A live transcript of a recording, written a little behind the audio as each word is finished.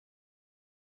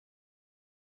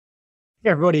Hey,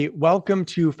 everybody. Welcome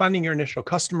to Finding Your Initial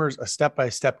Customers, a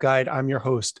step-by-step guide. I'm your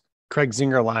host, Craig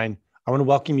Zingerline. I want to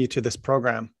welcome you to this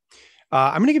program.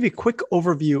 I'm going to give you a quick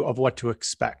overview of what to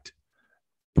expect.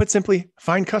 Put simply,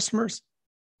 find customers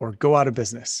or go out of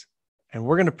business. And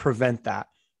we're going to prevent that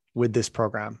with this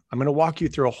program. I'm going to walk you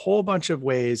through a whole bunch of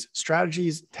ways,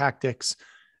 strategies, tactics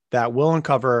that will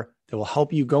uncover, that will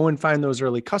help you go and find those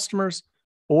early customers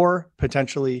or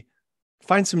potentially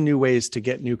find some new ways to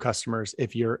get new customers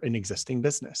if you're an existing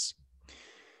business.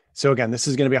 So again, this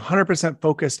is going to be 100%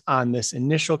 focused on this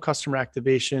initial customer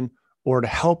activation or to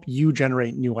help you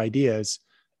generate new ideas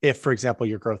if, for example,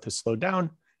 your growth has slowed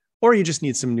down or you just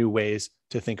need some new ways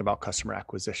to think about customer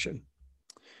acquisition.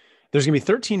 There's going to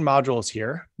be 13 modules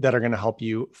here that are going to help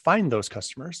you find those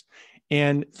customers.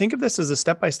 And think of this as a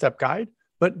step-by-step guide,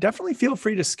 but definitely feel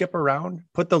free to skip around,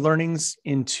 put the learnings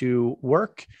into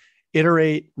work,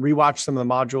 iterate, rewatch some of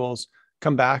the modules,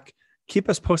 come back, keep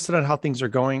us posted on how things are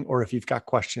going, or if you've got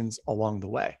questions along the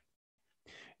way.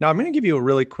 Now, I'm going to give you a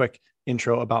really quick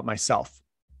intro about myself,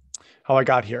 how I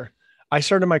got here. I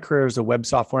started my career as a web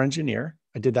software engineer.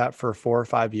 I did that for 4 or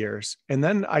 5 years. And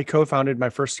then I co-founded my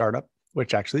first startup,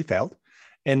 which actually failed.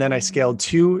 And then I scaled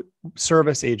 2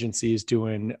 service agencies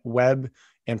doing web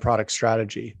and product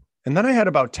strategy. And then I had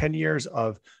about 10 years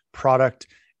of product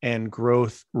and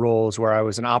growth roles where I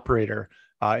was an operator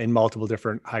in multiple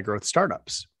different high growth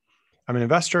startups. I'm an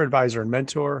investor, advisor, and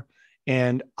mentor.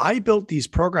 And I built these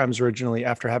programs originally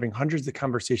after having hundreds of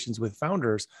conversations with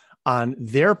founders on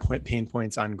their pain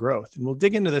points on growth. And we'll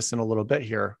dig into this in a little bit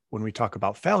here when we talk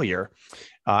about failure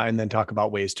and then talk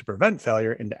about ways to prevent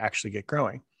failure and to actually get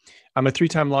growing. I'm a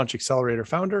 3-time Launch Accelerator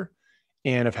founder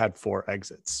and I've had 4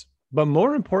 exits. But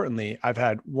more importantly, I've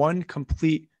had 1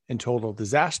 complete and total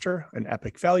disaster, an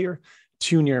epic failure,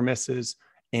 2 near misses,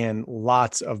 and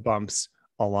lots of bumps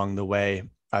along the way.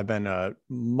 I've been a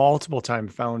multiple time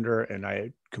founder and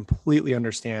I completely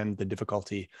understand the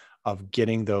difficulty of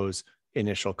getting those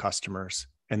initial customers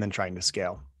and then trying to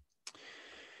scale.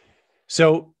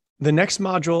 So the next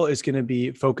module is going to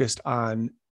be focused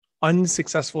on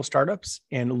unsuccessful startups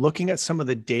and looking at some of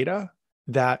the data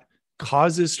that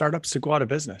causes startups to go out of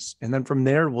business. And then from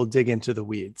there, we'll dig into the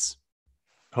weeds.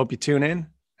 Hope you tune in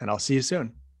and I'll see you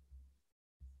soon.